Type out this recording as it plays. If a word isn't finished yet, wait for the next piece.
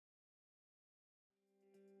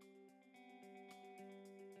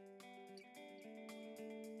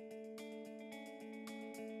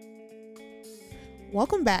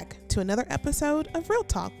Welcome back to another episode of Real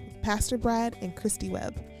Talk with Pastor Brad and Christy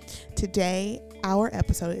Webb. Today, our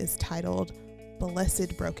episode is titled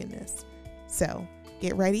Blessed Brokenness. So,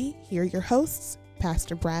 get ready. Here are your hosts,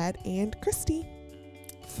 Pastor Brad and Christy.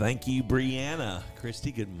 Thank you, Brianna.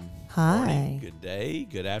 Christy, good Hi. morning, good day,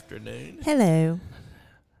 good afternoon. Hello.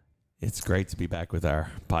 It's great to be back with our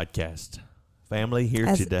podcast family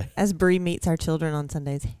here today. As Bree meets our children on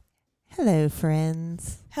Sundays. Hello,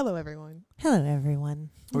 friends. Hello, everyone. Hello, everyone.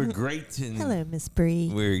 We're great and Hello, Miss Bree.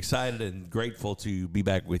 we're excited and grateful to be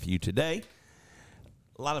back with you today.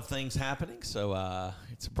 A lot of things happening, so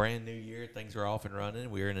it's a brand new year. Things are off and running.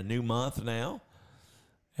 We're in a new month now.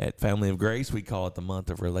 At Family of Grace, we call it the month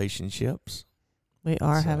of relationships. We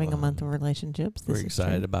are So, having a month of relationships. We're This is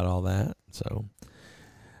excited true. about all that.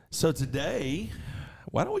 So today,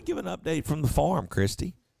 why don't we give an update from the farm,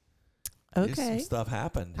 Christy? Just some Okay. stuff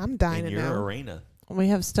happened. I'm dying in to your know. arena. We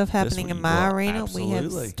have stuff happening in week, my well, arena. We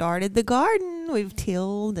absolutely. have started the garden. We've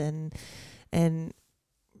tilled and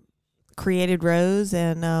created rows,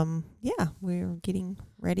 and we're getting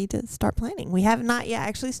ready to start planting. We have not yet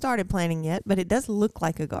actually started planting yet, but it does look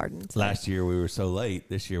like a garden. So Last year we were so late.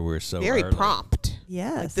 This year we're so Very early. prompt.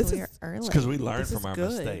 yes, this we are is- early. It's because we learned This from is our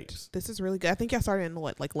good. mistakes. This is really good. I think y'all started in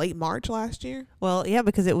late March last year? Well, yeah,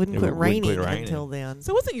 because it wouldn't It quit wouldn't quit raining raining. until then.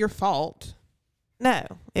 So it wasn't your fault. No,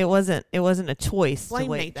 it wasn't. It wasn't a choice Blame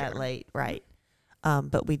to wait that nature. late, right?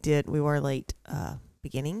 But we were late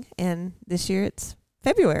beginning, and this year it's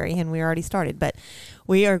February, and we already started. But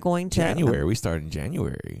we are going to January. We started in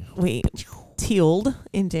January. we tilled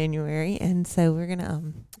in January, and so we're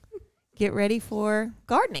gonna get ready for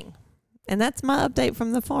gardening. And that's my update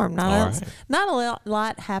from the farm. All right. Not a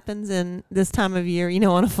lot happens in this time of year,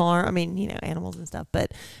 on a farm. I mean, animals and stuff,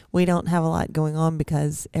 but we don't have a lot going on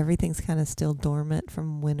because everything's kind of still dormant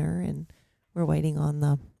from winter, and we're waiting on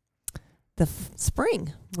the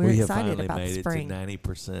spring. We're we have excited finally about made the it spring. to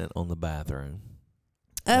 90% on the bathroom.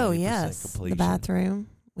 Oh 90% yes, completion. the bathroom.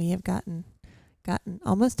 We have gotten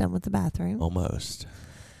almost done with the bathroom. Almost.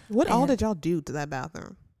 What all Yeah. did y'all do to that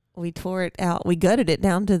bathroom? We tore it out. We gutted it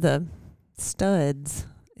down to the studs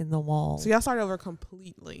in the wall. So y'all started over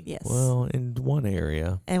completely. Yes. Well, in one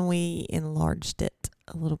area. And we enlarged it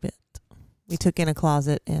a little bit. We took in a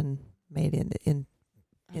closet and made it into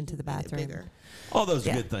the Made it bathroom. bigger. All those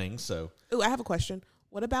Yeah. are good things. So Ooh, I have a question.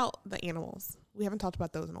 What about the animals? We haven't talked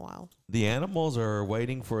about those in a while. the animals are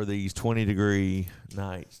waiting for these 20-degree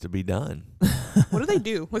nights to be done. What do they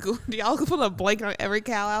do? Like, do y'all put a blanket on every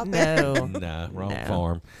cow out there? No. Nah, wrong No.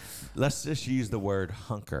 farm. Let's just use the word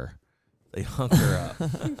hunker. They hunker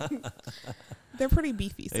up. They're pretty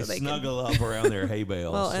beefy, so They they snuggle up around their hay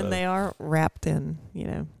bales. Well, so- and they are wrapped in,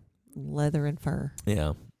 leather and fur.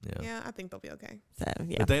 Yeah. Yeah, I think they'll be okay. So,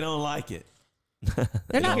 yeah. But they don't like it.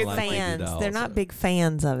 They're not don't like fans. dogs, They're not so. big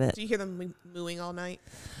fans of it. Do you hear them mooing all night?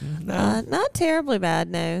 No. Not terribly bad,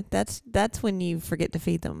 no. That's when you forget to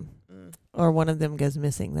feed them. Mm. Or one of them goes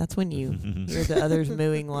missing. That's when you hear the others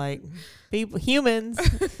mooing like humans.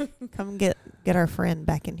 Come get our friend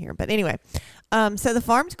back in here. But anyway, so the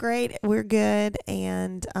farm's great. We're good,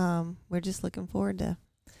 and we're just looking forward to,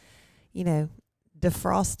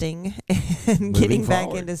 defrosting and Moving getting back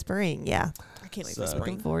forward. into spring. Yeah, I can't wait So- for looking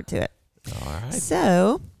spring. forward to it. All right.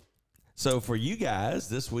 So So for you guys,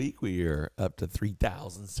 this week we are up to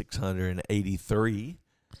 3,683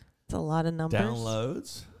 it's a lot of numbers.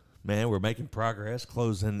 downloads. Man, we're making progress,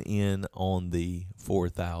 closing in on the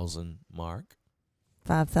 4,000 mark.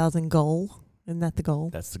 5,000 goal. Isn't that the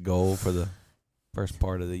goal? That's the goal for the first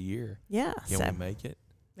part of the year. Yeah. Can so we make it?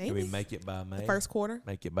 Can Maybe we make it by May? the first quarter.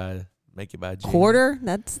 Make it by June. quarter.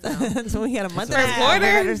 That's that's when we got a month. First and a half. quarter?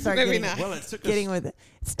 We better start Maybe getting, not. Well, it took getting us. with it.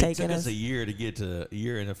 It's It taking took us. us a year to get to a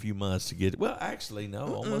year and a few months to get. Well, actually,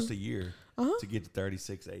 no, almost a year Uh-huh. to get to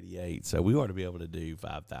 3,688. So we ought to be able to do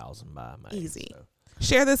 5,000 by May. Easy. So.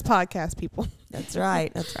 Share this podcast, people. That's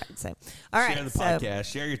right. That's right. So, all right. Share the so, podcast.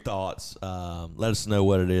 Share your thoughts. Let us know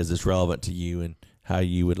what it is that's relevant to you and how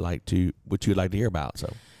you would like to, what you would like to hear about.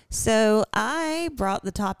 So I brought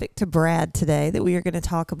the topic to Brad today that we are going to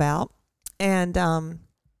talk about, and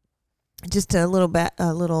just a little back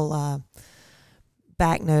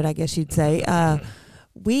note, I guess you'd say.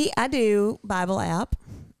 I do Bible app.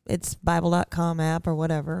 It's Bible.com app or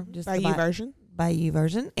whatever. Just By the you version. By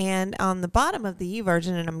YouVersion. And on the bottom of the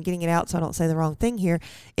YouVersion, and I'm getting it out so I don't say the wrong thing here,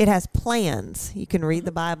 it has plans. You can read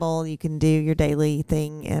the Bible, you can do your daily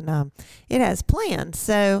thing, and it has plans.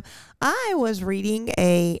 So I was reading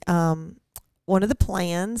one of the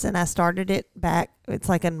plans, and I started it back. It's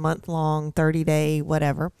like a month-long, 30-day,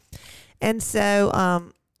 whatever. And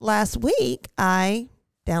so last week, I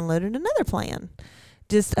downloaded another plan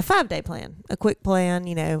just a 5-day plan, a quick plan.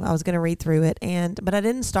 I was going to read through it, but I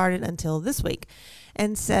didn't start it until this week.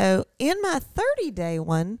 And so in my 30-day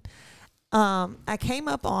one, I came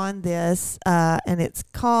up on this, and it's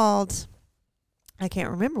called, I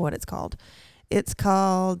can't remember what it's called. It's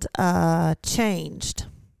called Changed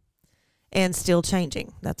and Still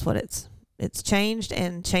Changing. That's what it's Changed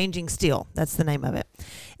and Changing Still. That's the name of it.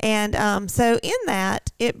 And so in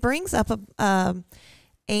that, it brings up a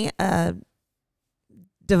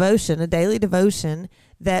devotion, a daily devotion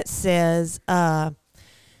that says,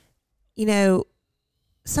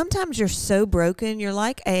 sometimes you're so broken, you're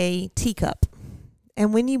like a teacup.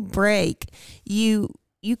 And when you break, you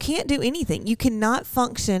can't do anything. You cannot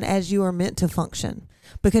function as you are meant to function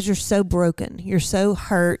because you're so broken. You're so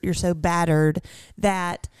hurt. You're so battered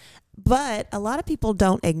but a lot of people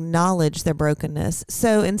don't acknowledge their brokenness.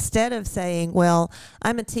 So instead of saying, well,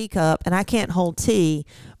 I'm a teacup and I can't hold tea,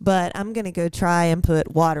 but I'm going to go try and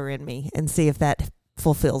put water in me and see if that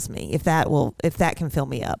fulfills me, if that can fill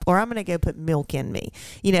me up, or I'm going to go put milk in me,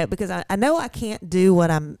 because I know I can't do what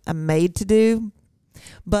I'm made to do,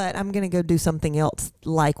 but I'm going to go do something else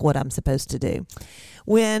like what I'm supposed to do.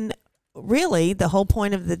 When really the whole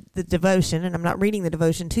point of the devotion, and I'm not reading the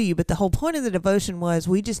devotion to you, but the whole point of the devotion was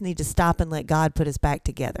we just need to stop and let God put us back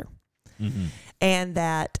together. Mm-hmm. And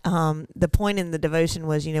that the point in the devotion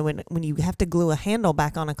was, when you have to glue a handle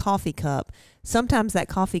back on a coffee cup, sometimes that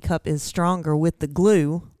coffee cup is stronger with the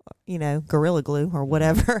glue, Gorilla Glue or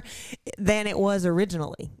whatever, than it was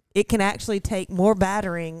originally. It can actually take more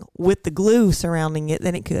battering with the glue surrounding it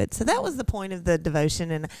than it could. So that was the point of the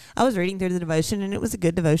devotion. And I was reading through the devotion, and it was a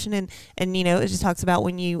good devotion. And it just talks about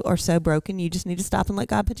when you are so broken, you just need to stop and let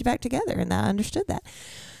God put you back together. And I understood that.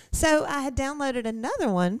 So I had downloaded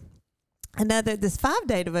this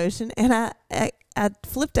 5-day devotion, and I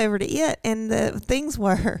flipped over to it, and the things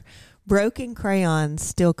were broken crayons,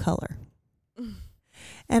 still color.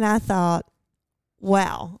 And I thought,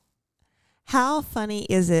 wow, how funny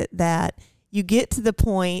is it that you get to the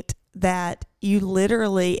point that you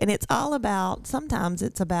literally, and sometimes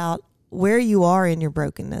it's about where you are in your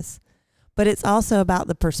brokenness, but it's also about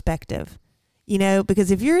the perspective,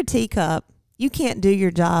 because if you're a teacup, you can't do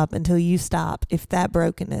your job until you stop, if that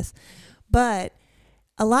brokenness. But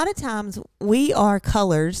a lot of times we are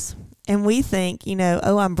colors, and we think,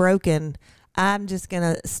 oh, I'm broken. I'm just going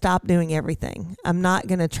to stop doing everything. I'm not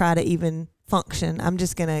going to try to even function. I'm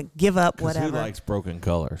just going to give up whatever. Who likes broken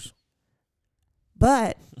colors?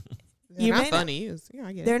 But they're not fun to use. Yeah,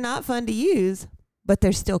 I get it. They're not fun to use, but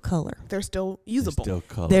they're still color. They're still usable.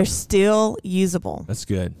 They're still usable. That's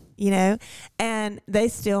good. And they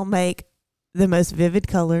still make the most vivid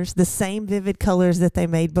colors, the same vivid colors that they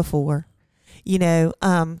made before.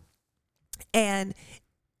 And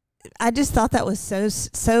I just thought that was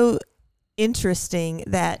so interesting,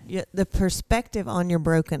 that the perspective on your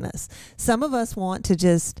brokenness. Some of us want to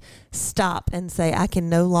just stop and say, I can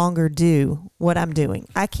no longer do what I'm doing.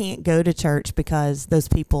 I can't go to church because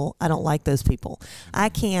I don't like those people. I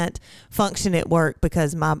can't function at work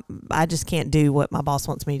because I just can't do what my boss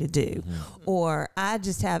wants me to do. Mm-hmm. Or I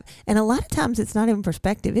just have, and a lot of times it's not even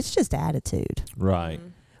perspective, it's just attitude. Right. Mm-hmm.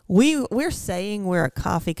 We're saying we're a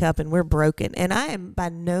coffee cup and we're broken. And I am by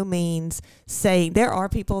no means saying, there are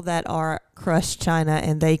people that are crushed china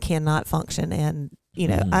and they cannot function. And,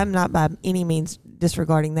 I'm not by any means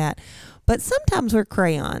disregarding that. But sometimes we're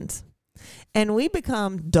crayons and we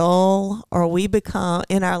become dull, or we become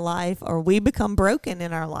in our life, or we become broken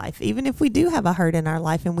in our life. Even if we do have a hurt in our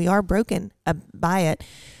life and we are broken by it,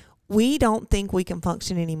 we don't think we can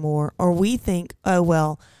function anymore. Or we think, oh,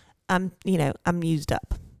 well, I'm used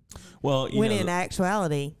up. Well, when in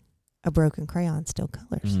actuality, a broken crayon still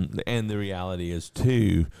colors. And the reality is,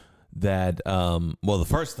 too, that, the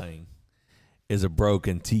first thing is a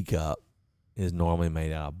broken teacup is normally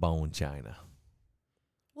made out of bone china.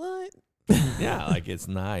 What? Yeah, like it's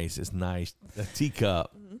nice. It's nice. A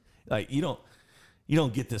teacup, like you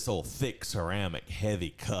don't get this old thick ceramic heavy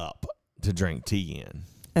cup to drink tea in.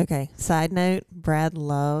 Okay. Side note: Brad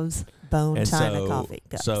loves bone china coffee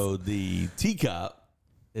cups. So the teacup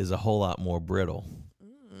is a whole lot more brittle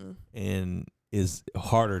and is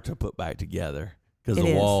harder to put back together because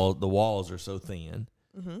the walls are so thin.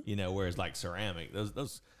 Mm-hmm. Whereas like ceramic,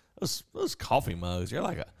 those coffee mugs, they're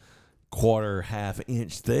like a half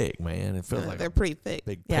inch thick, man. It feels like they're pretty thick,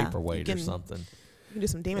 big paperweight or something. You can do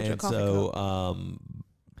some damage to a coffee cup.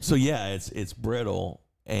 So yeah, it's brittle,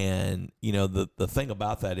 and the thing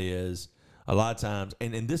about that is a lot of times,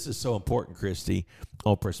 and this is so important, Christy,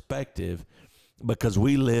 on perspective. Because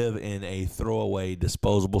we live in a throwaway,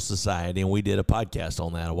 disposable society, and we did a podcast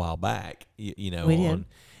on that a while back. We did.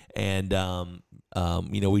 And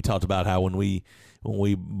we talked about how when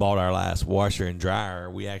we bought our last washer and dryer,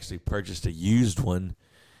 we actually purchased a used one.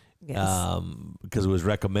 Yes. Because it was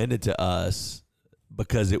recommended to us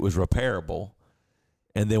because it was repairable.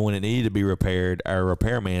 And then when it needed to be repaired, our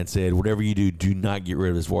repairman said, "Whatever you do, do not get rid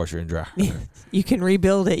of this washer and dryer." You can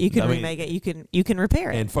rebuild it. You can remake it. You can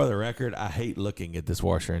repair it. And for the record, I hate looking at this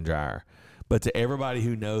washer and dryer. But to everybody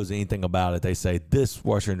who knows anything about it, they say this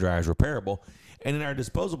washer and dryer is repairable. And in our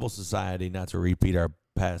disposable society, not to repeat our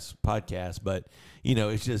past podcast, but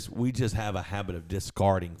it's just we just have a habit of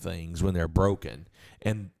discarding things when they're broken,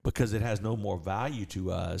 and because it has no more value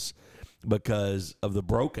to us because of the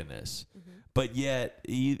brokenness. But yet,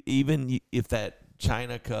 even if that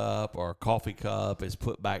china cup or coffee cup is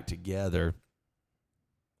put back together,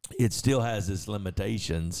 it still has its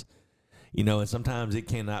limitations, and sometimes it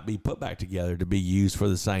cannot be put back together to be used for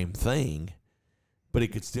the same thing, but it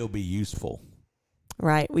could still be useful.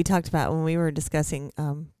 Right. We talked about when we were discussing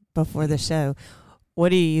before the show, what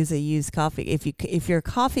do you use a used coffee? If your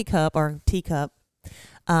coffee cup or teacup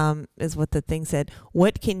is what the thing said,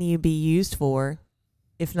 what can you be used for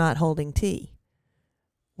if not holding tea?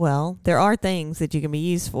 Well, there are things that you can be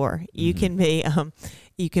used for. You can be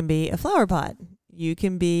a flower pot. You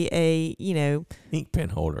can be a ink pen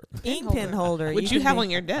holder. Which you have on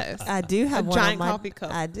your desk. I do have one giant on my coffee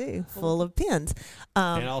cup. I do, full of pens.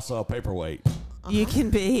 And also a paperweight. You can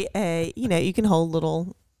be you can hold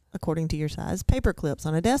little, according to your size, paper clips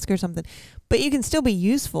on a desk or something, but you can still be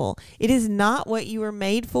useful. It is not what you were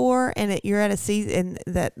made for, and you're at a season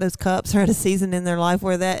that those cups are at a season in their life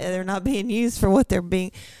where that they're not being used for what they're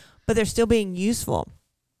being, but they're still being useful.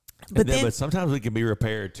 But but sometimes we can be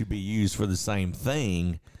repaired to be used for the same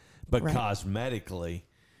thing, but Right. cosmetically,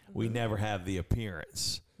 we never have the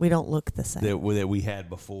appearance we don't look the same. that we had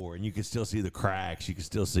before, and you can still see the cracks. You can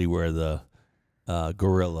still see where the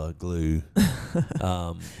Gorilla Glue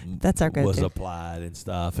That's our go-to. was applied and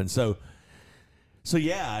stuff, and so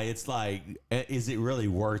yeah, it's like, is it really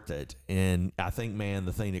worth it? And I think, man,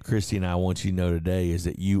 the thing that Christy and I want you to know today is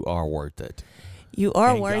that you are worth it. You are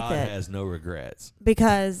and worth God it has no regrets.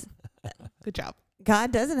 because Good job.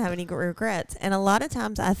 God doesn't have any regrets. And a lot of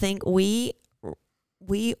times I think we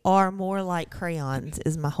are more like crayons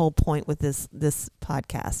is my whole point with this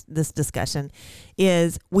podcast, this discussion,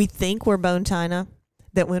 is we think we're bone china,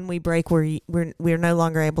 that when we break, we're no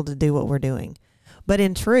longer able to do what we're doing. But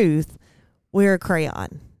in truth, we're a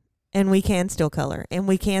crayon, and we can still color, and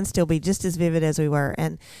we can still be just as vivid as we were.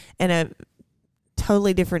 And a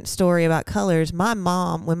totally different story about colors. My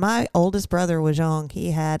mom, when my oldest brother was young,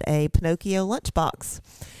 he had a Pinocchio lunchbox.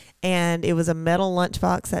 And it was a metal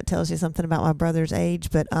lunchbox. That tells you something about my brother's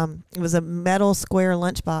age. But it was a metal square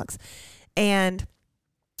lunchbox. And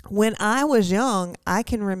when I was young, I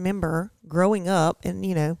can remember growing up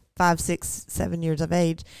and, 5, 6, 7 years of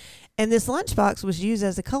age. And this lunchbox was used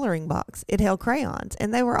as a coloring box. It held crayons.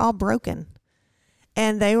 And they were all broken.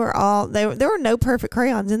 And there were no perfect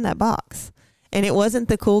crayons in that box. And it wasn't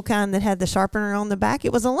the cool kind that had the sharpener on the back.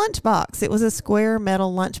 It was a lunchbox. It was a square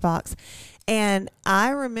metal lunchbox. And I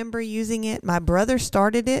remember using it. My brother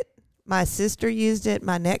started it. My sister used it.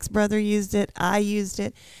 My next brother used it. I used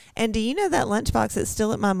it. And do you know that lunchbox that's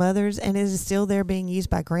still at my mother's and is still there being used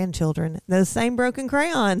by grandchildren? Those same broken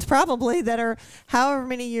crayons, probably, that are however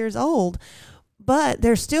many years old, but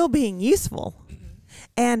they're still being useful.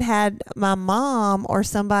 And had my mom or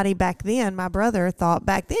somebody back then, my brother thought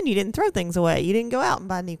back then you didn't throw things away. You didn't go out and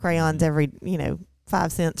buy new crayons every,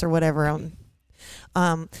 5 cents or whatever.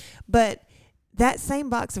 But that same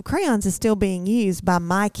box of crayons is still being used by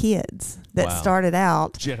my kids that Wow. started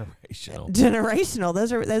out Generational.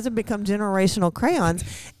 Those have become generational crayons,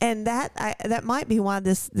 and that might be why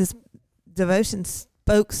this devotion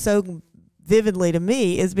spoke so vividly to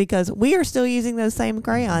me, is because we are still using those same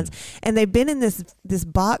crayons, and they've been in this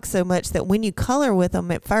box so much that when you color with them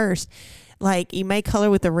at first, like you may color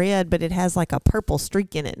with the red, but it has like a purple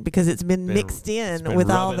streak in it because it's been mixed in with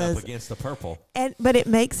all those up against the purple. But it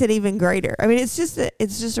makes it even greater. I mean, it's just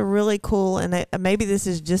a really cool, and maybe this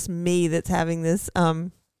is just me that's having this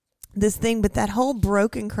this thing, but that whole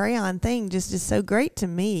broken crayon thing just is so great to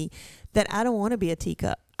me that I don't want to be a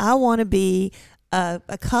teacup. I want to be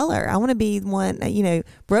a color. I want to be one.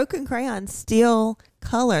 Broken crayons still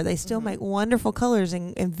color. They still make wonderful colors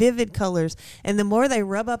and vivid colors. And the more they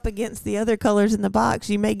rub up against the other colors in the box,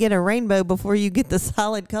 you may get a rainbow before you get the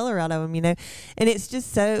solid color out of them, And it's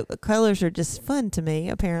just colors are just fun to me,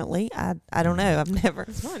 apparently. I don't know. I've never.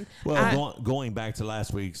 It's fun. Well, going back to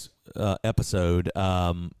last week's episode,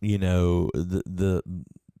 the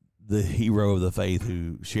the hero of the faith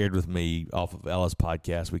who shared with me off of Ella's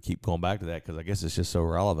podcast, we keep going back to that because I guess it's just so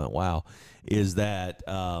relevant. Wow. Is that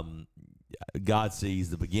God sees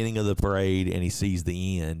the beginning of the parade and he sees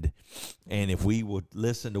the end. And if we would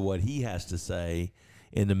listen to what he has to say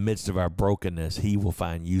in the midst of our brokenness, he will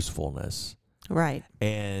find usefulness. Right.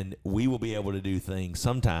 And we will be able to do things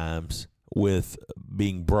sometimes with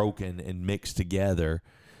being broken and mixed together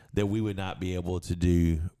that we would not be able to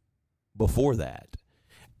do before that.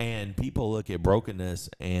 And people look at brokenness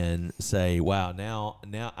and say, wow, now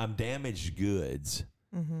I'm damaged goods,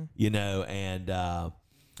 and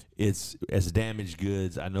it's as damaged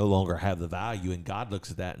goods, I no longer have the value. And God looks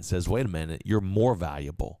at that and says, wait a minute, you're more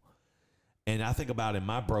valuable. And I think about in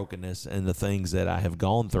my brokenness and the things that I have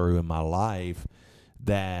gone through in my life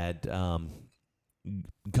that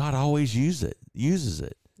God always uses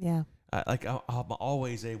it. Yeah. I'm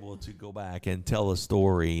always able to go back and tell a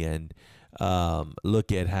story and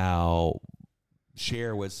look at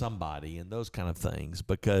share with somebody and those kind of things,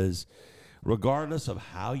 because regardless of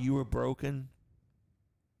how you were broken,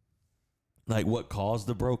 like what caused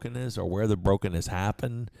the brokenness or where the brokenness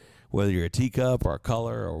happened, whether you're a teacup or a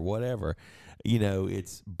color or whatever,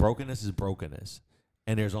 it's brokenness is brokenness.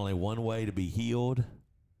 And there's only one way to be healed,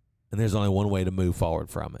 and there's only one way to move forward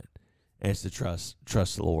from it. And it's to trust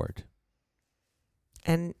the Lord.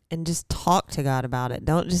 And just talk to God about it.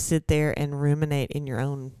 Don't just sit there and ruminate in your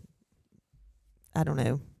own, I don't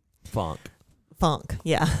know. Funk,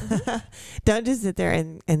 yeah. Don't just sit there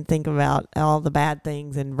and think about all the bad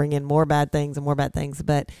things and bring in more bad things and more bad things.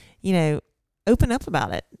 But, open up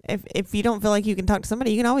about it. If you don't feel like you can talk to somebody,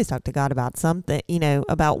 you can always talk to God about something,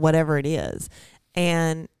 about whatever it is.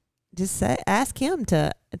 And just ask him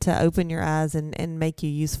to open your eyes and make you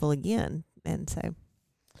useful again. And so,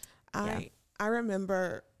 I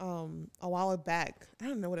remember a while back, I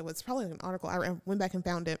don't know what it was, probably an article. I went back and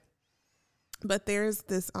found it. But there's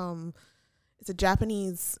this, it's a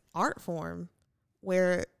Japanese art form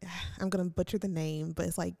where, I'm going to butcher the name, but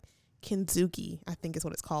it's like Kintsugi, I think is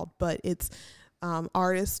what it's called. But it's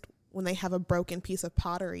artists, when they have a broken piece of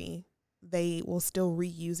pottery, they will still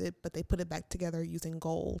reuse it, but they put it back together using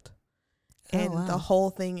gold. The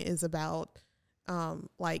whole thing is about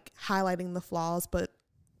like highlighting the flaws, but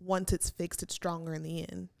once it's fixed, it's stronger in the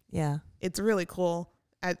end. Yeah. It's really cool.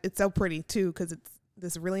 It's so pretty too, because it's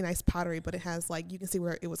this really nice pottery, but it has you can see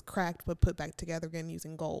where it was cracked, but put back together again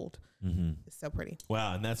using gold. Mm-hmm. It's so pretty.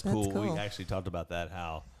 Wow. And that's cool. We actually talked about that,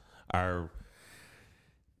 how our,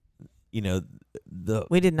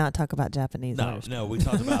 we did not talk about Japanese. No, we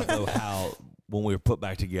talked about though how when we were put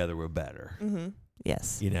back together, we're better. Mm-hmm.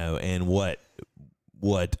 Yes. And what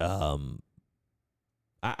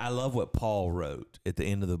I love what Paul wrote at the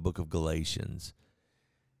end of the book of Galatians.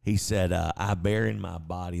 He said, I bear in my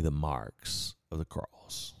body the marks of the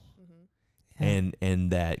cross. Mm-hmm. Yeah.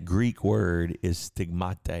 And that Greek word is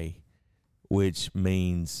stigmate, which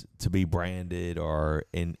means to be branded, or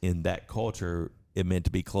in that culture, it meant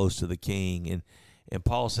to be close to the king. And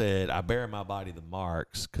Paul said, I bear in my body the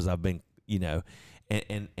marks because I've been,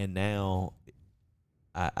 and now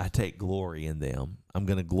I take glory in them. I'm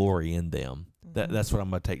going to glory in them. Mm-hmm. That's what I'm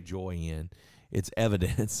going to take joy in. It's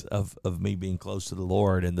evidence of me being close to the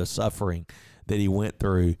Lord and the suffering that he went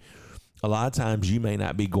through. A lot of times you may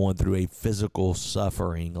not be going through a physical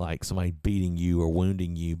suffering like somebody beating you or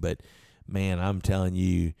wounding you, but man, I'm telling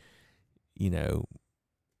you,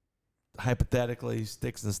 hypothetically,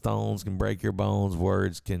 sticks and stones can break your bones.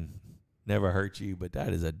 Words can never hurt you, but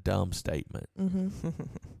that is a dumb statement. Mm-hmm.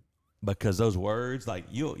 Because those words,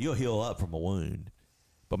 you'll heal up from a wound.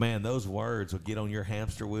 But man, those words will get on your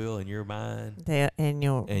hamster wheel in your mind, and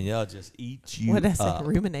you'll just eat you. What does it?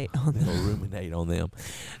 Ruminate on them. They'll ruminate on them.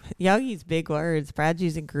 Y'all use big words. Brad's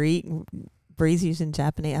using Greek. Bree's using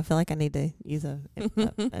Japanese. I feel like I need to use an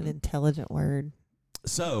intelligent word.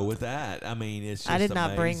 So with that, I mean, it's just I did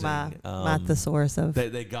not amazing. Bring my thesaurus of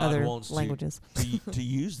that God other wants languages to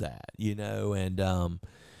use that, and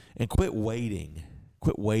quit waiting.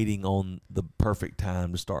 Quit waiting on the perfect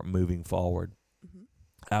time to start moving forward.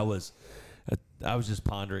 I was just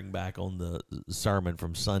pondering back on the sermon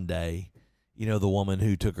from Sunday, the woman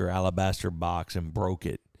who took her alabaster box and broke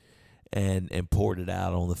it and poured it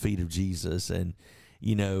out on the feet of Jesus. And,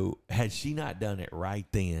 had she not done it right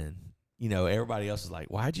then, everybody else is like,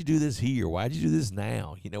 why'd you do this here? Why'd you do this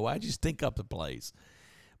now? Why'd you stink up the place?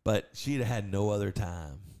 But she'd have had no other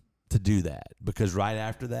time to do that, because right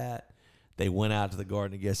after that, they went out to the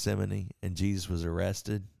Garden of Gethsemane and Jesus was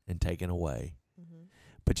arrested and taken away.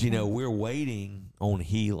 But, we're waiting on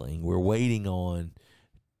healing. We're waiting on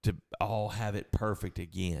to all have it perfect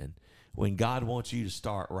again. When God wants you to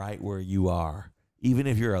start right where you are, even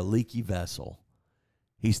if you're a leaky vessel,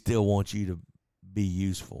 he still wants you to be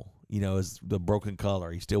useful. As the broken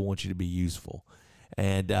color, he still wants you to be useful.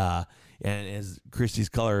 And as Christy's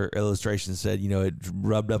color illustration said, it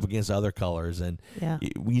rubbed up against other colors. And Yeah.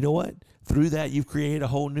 you know what? Through that, you've created a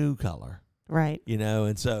whole new color. Right.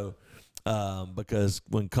 And so because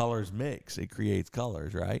when colors mix, it creates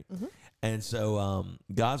colors, right? Mm-hmm. And so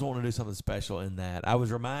God's wanting to do something special in that. I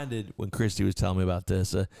was reminded when Christy was telling me about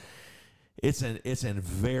this. It's in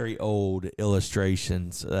very old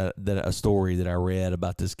illustrations that a story that I read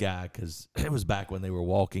about this guy, because it was back when they were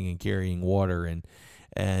walking and carrying water, and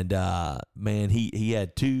man, he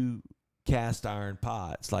had two cast iron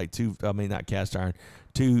pots, not cast iron,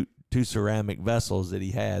 two ceramic vessels that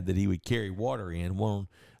he would carry water in.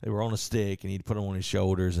 They were on a stick, and he'd put them on his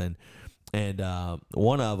shoulders, and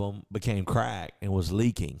one of them became cracked and was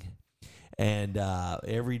leaking, and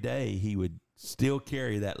every day he would still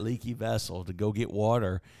carry that leaky vessel to go get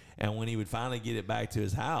water, and when he would finally get it back to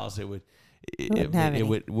his house, it would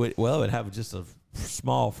have just a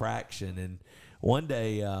small fraction. And one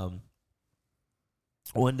day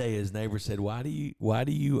his neighbor said, "Why do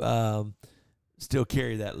you still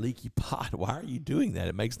carry that leaky pot? Why are you doing that?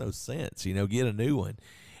 It makes no sense. Get a new one."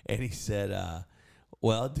 And he said,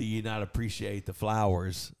 "Well, do you not appreciate the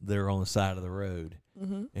flowers that are on the side of the road?"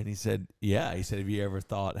 Mm-hmm. And he said, "Yeah." He said, "Have you ever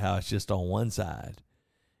thought how it's just on one side?"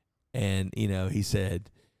 And, he said,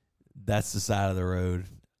 "That's the side of the road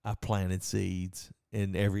I planted seeds,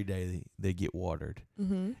 and every day they get watered."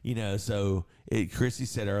 Mm-hmm. So Christy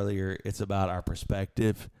said earlier, it's about our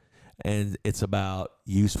perspective, and it's about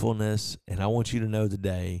usefulness. And I want you to know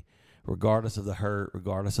today, regardless of the hurt,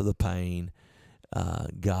 regardless of the pain,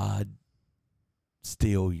 God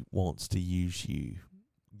still wants to use you.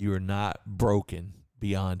 You are not broken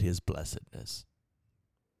beyond his blessedness.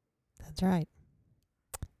 That's right.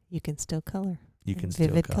 You can still color. You can in still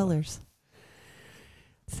vivid color. colors.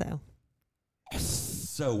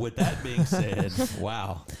 So with that being said,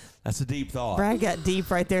 wow, that's a deep thought. Brad got deep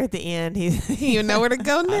right there at the end. You know where to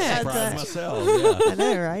go I next. surprised myself. Yeah. I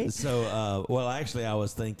know, right? So, actually, I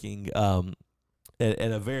was thinking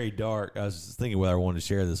at a very dark. I was thinking whether I wanted to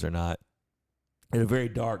share this or not. At a very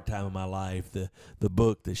dark time in my life, the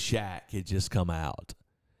book The Shack had just come out,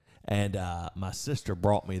 and my sister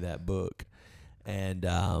brought me that book. And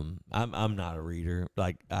I'm not a reader.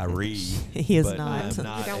 Like, I read. He is but not. I'm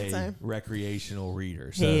not You don't a say. recreational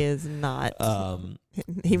reader. So, He is not.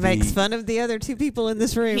 He the- makes fun of the other two people in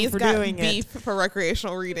this room He's for got doing beef it. for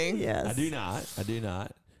recreational reading. Yes. I do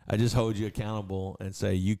not. I just hold you accountable and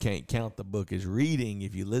say you can't count the book as reading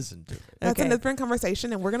if you listen to it. That's Okay. a different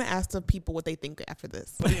conversation, and we're going to ask the people what they think after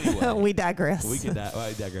this. But anyway, We digress. we can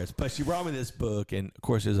digress. But she brought me this book, and of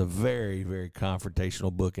course, it's a very, very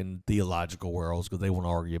confrontational book in theological worlds because they want to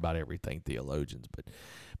argue about everything, theologians.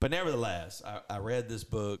 But nevertheless, I read this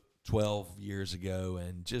book 12 years ago,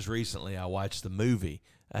 and just recently I watched the movie.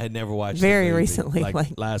 I had never watched Very the movie, recently,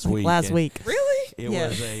 like last week. Last and week. Really? It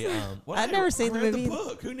Yes. was a. I'd never seen the read movie. The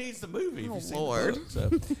book. Who needs the movie? If Oh, you've seen Lord. The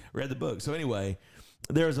book? So read the book. So anyway,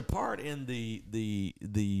 there was a part in the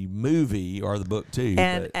movie or the book too.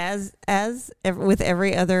 And with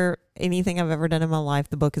every other anything I've ever done in my life,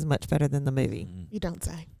 the book is much better than the movie. You don't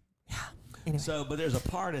say. Anyway. But there's a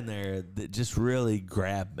part in there that just really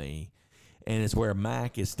grabbed me, and it's where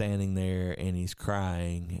Mac is standing there and he's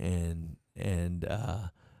crying, and I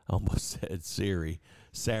almost said Sarah.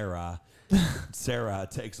 Sarah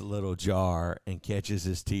takes a little jar and catches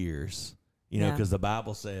his tears, Yeah. because the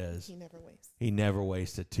Bible says he never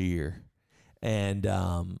wastes a tear. And,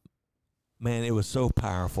 man, it was so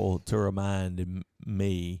powerful to remind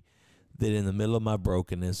me that in the middle of my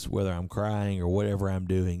brokenness, whether I'm crying or whatever I'm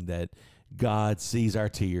doing, that God sees our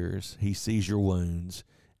tears, he sees your wounds,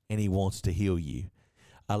 and he wants to heal you.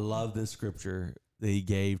 I love this scripture that he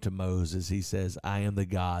gave to Moses. He says, "I am the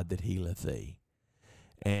God that healeth thee."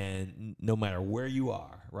 And no matter where you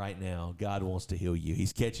are right now, God wants to heal you.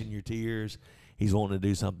 He's catching your tears. He's wanting to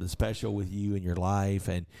do something special with you in your life,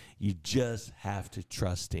 and you just have to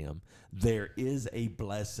trust him. There is a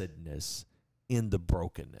blessedness in the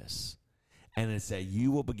brokenness, and it's that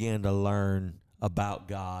you will begin to learn about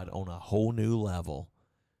God on a whole new level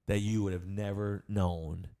that you would have never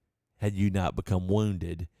known had you not become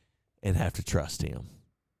wounded and have to trust him.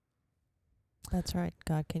 That's right.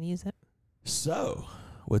 God can use it. So,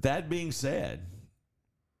 with that being said,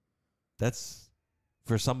 that's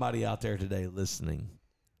for somebody out there today listening.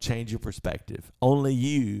 Change your perspective. Only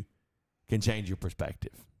you can change your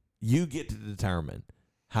perspective. You get to determine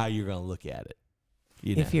how you're going to look at it.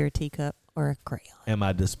 If you're a teacup or a crayon, Am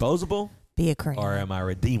I disposable be a crayon. or am I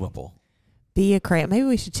redeemable? Be a crayon. Maybe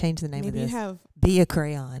we should change the name Maybe of you this. have Be a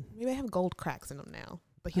crayon. maybe they have gold cracks in them now.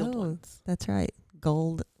 The healed Oh. ones. That's right.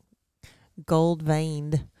 Gold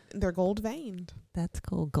veined. They're gold veined. That's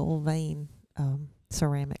cool. Gold vein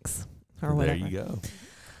ceramics or There whatever. you go.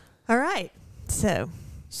 All right. So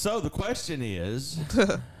So the question is,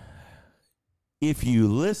 if you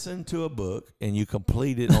listen to a book and you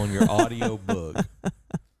complete it on your audio book,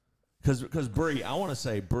 because Bree, I want to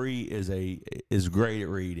say Bree is great at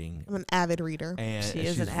reading, I'm an avid reader. and She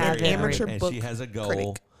is she's an very avid amateur and book she has a goal,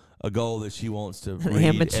 critic. that she wants to An read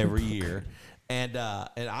amateur every book year, and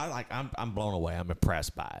I'm blown away. I'm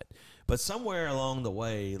impressed by it. But somewhere along the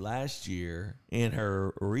way last year in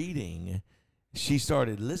her reading, she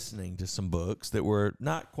started listening to some books that were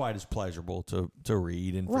not quite as pleasurable to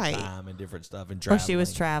read, and for Right. time and different stuff and or traveling. she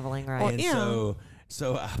was traveling, right? Or- And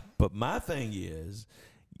yeah. but my thing is,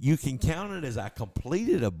 you can count it as I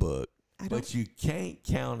completed a book, I don't. but you can't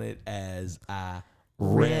count it as I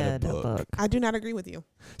read a book. I do not agree with you.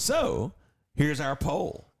 So here's our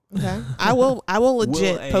poll. Okay. I will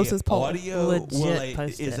legit Will a post this poll. Audio, Legit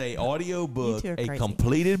post is it. a audio book two are a crazy.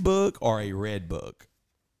 completed book or a read book?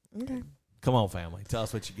 Okay. Come on, family. Tell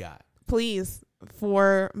us what you got. Please,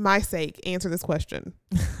 for my sake, answer this question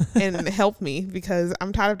and help me, because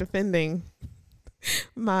I'm tired of defending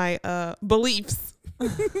my beliefs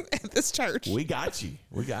at this church. We got you.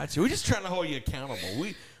 We're just trying to hold you accountable.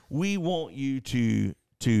 We want you to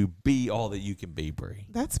be all that you can be, Bree.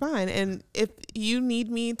 That's fine. And if you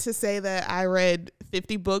need me to say that I read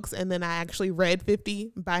 50 books and then I actually read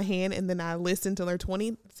 50 by hand and then I listened till they're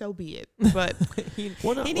 20, so be it. But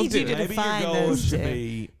Well, no, He needs you to maybe define your goal those should two.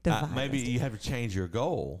 be Define maybe those you have to change your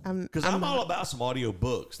goal, because I'm all about some audio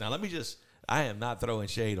books. Now, I am not throwing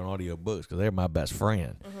shade on audio books because they're my best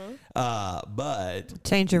friend. But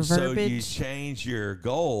Change your so verbiage. you change your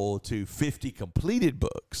goal to 50 completed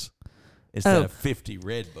books instead Oh. of 50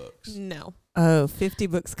 read books. no. 50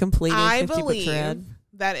 books completed, I 50 believe books read.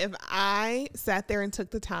 that if I sat there and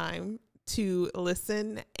took the time to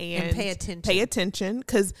listen and pay attention.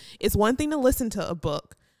 because it's one thing to listen to a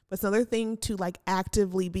book, but it's another thing to like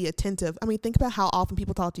actively be attentive. I mean, think about how often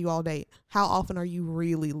people talk to you all day. How often are you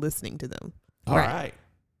really listening to them? All Right. right.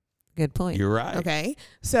 Good point. You're right. Okay.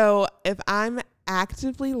 So if I'm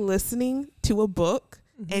actively listening to a book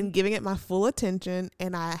Mm-hmm. and giving it my full attention,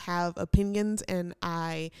 and I have opinions and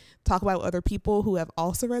I talk about other people who have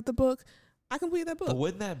also read the book, I complete that But book.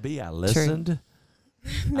 wouldn't that be I listened?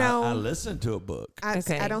 No. I listened to a book.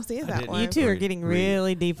 Okay. I don't see it I that didn't. way. You two are Read- getting read.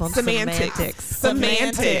 really deep on Semantics.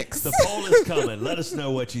 semantics. The poll is coming. Let us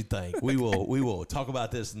know what you think. We will talk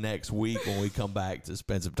about this next week when we come back to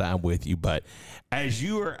spend some time with you. But as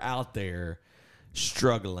you are out there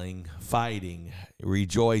struggling, fighting,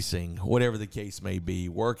 rejoicing, whatever the case may be,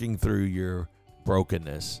 working through your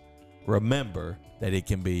brokenness, remember that it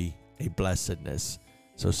can be a blessedness.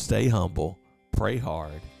 So stay humble, pray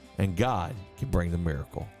hard, and God can bring the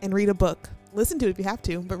miracle. And read a book. Listen to it if you have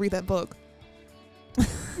to, but read that book.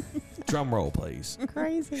 Drum roll, please.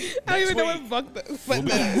 Crazy. I don't Next even know week, what book that we'll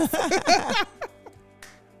be- is.